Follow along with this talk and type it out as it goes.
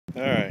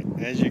Alright,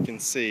 as you can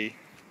see,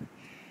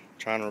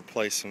 trying to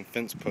replace some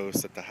fence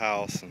posts at the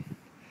house and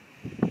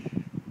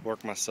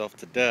worked myself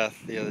to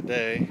death the other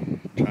day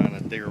trying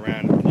to dig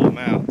around and pull them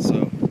out.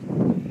 So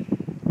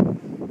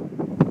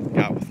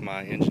got with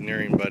my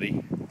engineering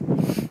buddy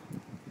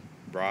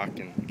Brock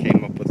and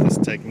came up with this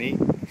technique.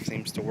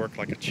 Seems to work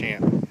like a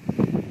champ.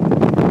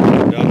 What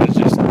I've done is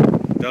just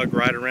dug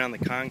right around the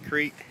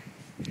concrete,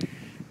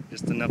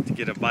 just enough to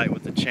get a bite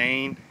with the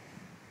chain.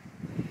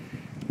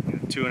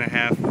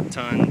 2.5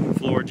 ton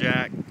floor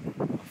jack,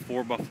 a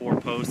 4x4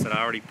 post that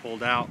I already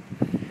pulled out,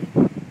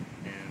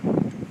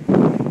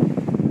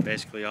 and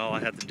basically all I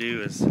have to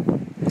do is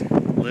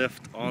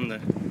lift on the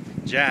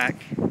jack,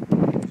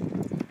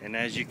 and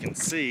as you can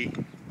see,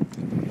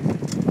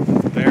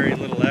 very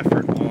little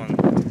effort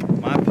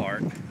on my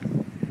part,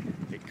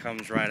 it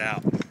comes right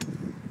out.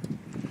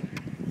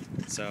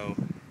 So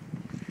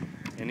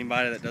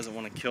anybody that doesn't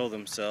want to kill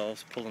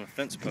themselves pulling a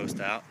fence post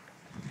out,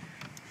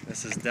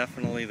 this is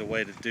definitely the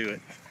way to do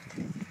it,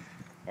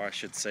 or I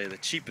should say the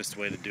cheapest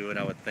way to do it.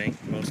 I would think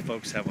most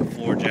folks have a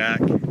floor jack,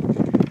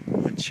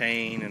 a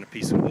chain, and a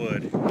piece of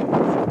wood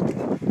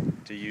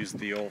to use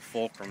the old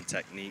fulcrum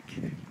technique.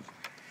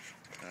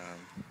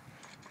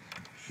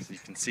 So you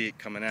can see it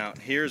coming out.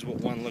 Here's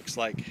what one looks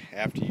like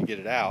after you get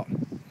it out.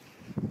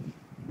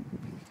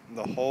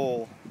 The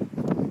hole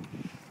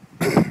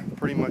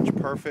pretty much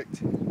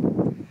perfect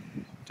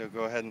to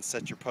go ahead and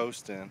set your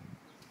post in.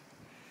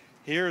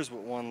 Here's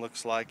what one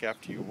looks like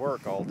after you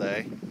work all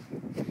day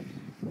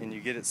and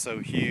you get it so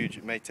huge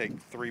it may take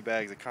 3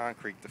 bags of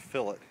concrete to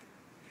fill it.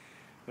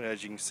 But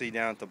as you can see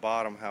down at the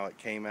bottom how it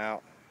came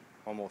out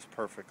almost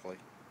perfectly.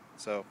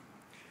 So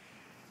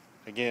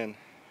again,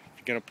 if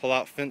you're going to pull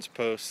out fence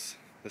posts,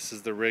 this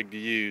is the rig to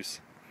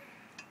use.